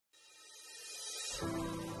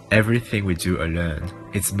Everything we do alone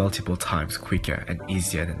is multiple times quicker and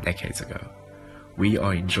easier than decades ago. We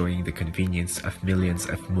are enjoying the convenience of millions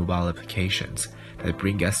of mobile applications that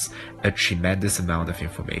bring us a tremendous amount of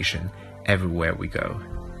information everywhere we go.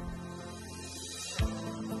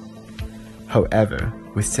 However,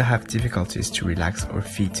 we still have difficulties to relax our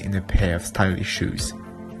feet in a pair of stylish shoes.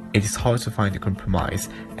 It is hard to find a compromise,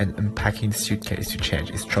 and unpacking the suitcase to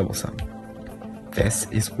change is troublesome. This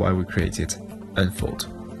is why we created Unfold.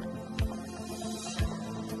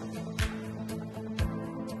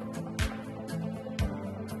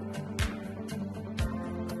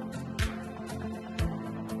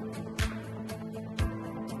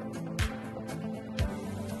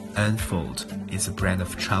 Unfold is a brand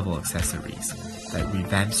of travel accessories that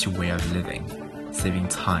revamps your way of living, saving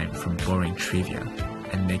time from boring trivia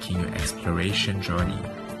and making your exploration journey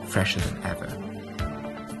fresher than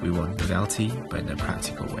ever. We want novelty, but in a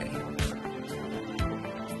practical way.